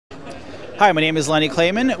Hi, my name is Lenny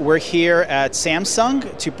Clayman. We're here at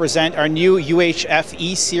Samsung to present our new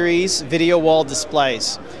UHF-E series video wall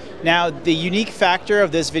displays. Now, the unique factor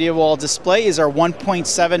of this video wall display is our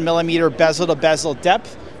 1.7mm bezel to bezel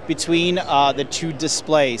depth between the two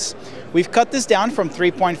displays. We've cut this down from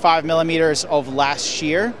 3.5 millimeters of last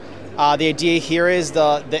year. The idea here is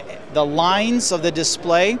the lines of the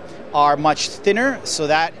display are much thinner, so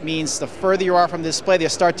that means the further you are from the display, they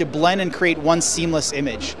start to blend and create one seamless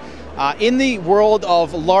image. In the world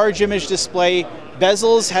of large image display,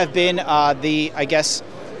 bezels have been the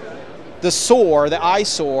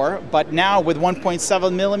eyesore, but now with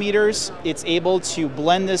 1.7 millimeters, it's able to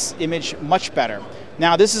blend this image much better.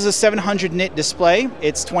 Now, this is a 700 nit display.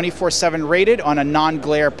 It's 24/7 rated on a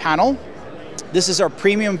non-glare panel. This is our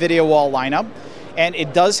premium video wall lineup, and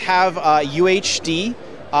it does have UHD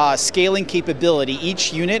scaling capability.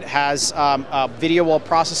 Each unit has a video wall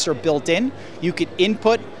processor built in. You could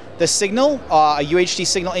input the signal, a UHD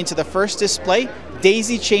signal, into the first display,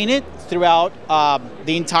 daisy chain it throughout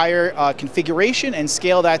the entire configuration, and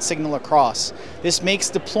scale that signal across. This makes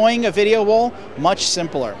deploying a video wall much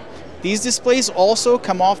simpler. These displays also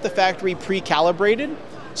come off the factory pre-calibrated,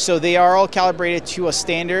 so they are all calibrated to a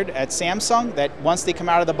standard at Samsung that once they come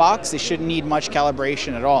out of the box, they shouldn't need much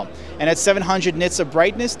calibration at all. And at 700 nits of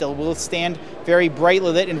brightness, they'll withstand very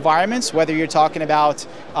brightly lit environments, whether you're talking about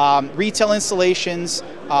retail installations,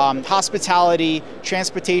 hospitality,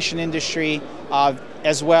 transportation industry,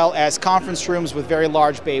 as well as conference rooms with very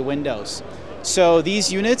large bay windows. So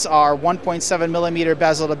these units are 1.7mm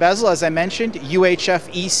bezel to bezel, as I mentioned,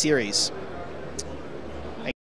 UHF-E series.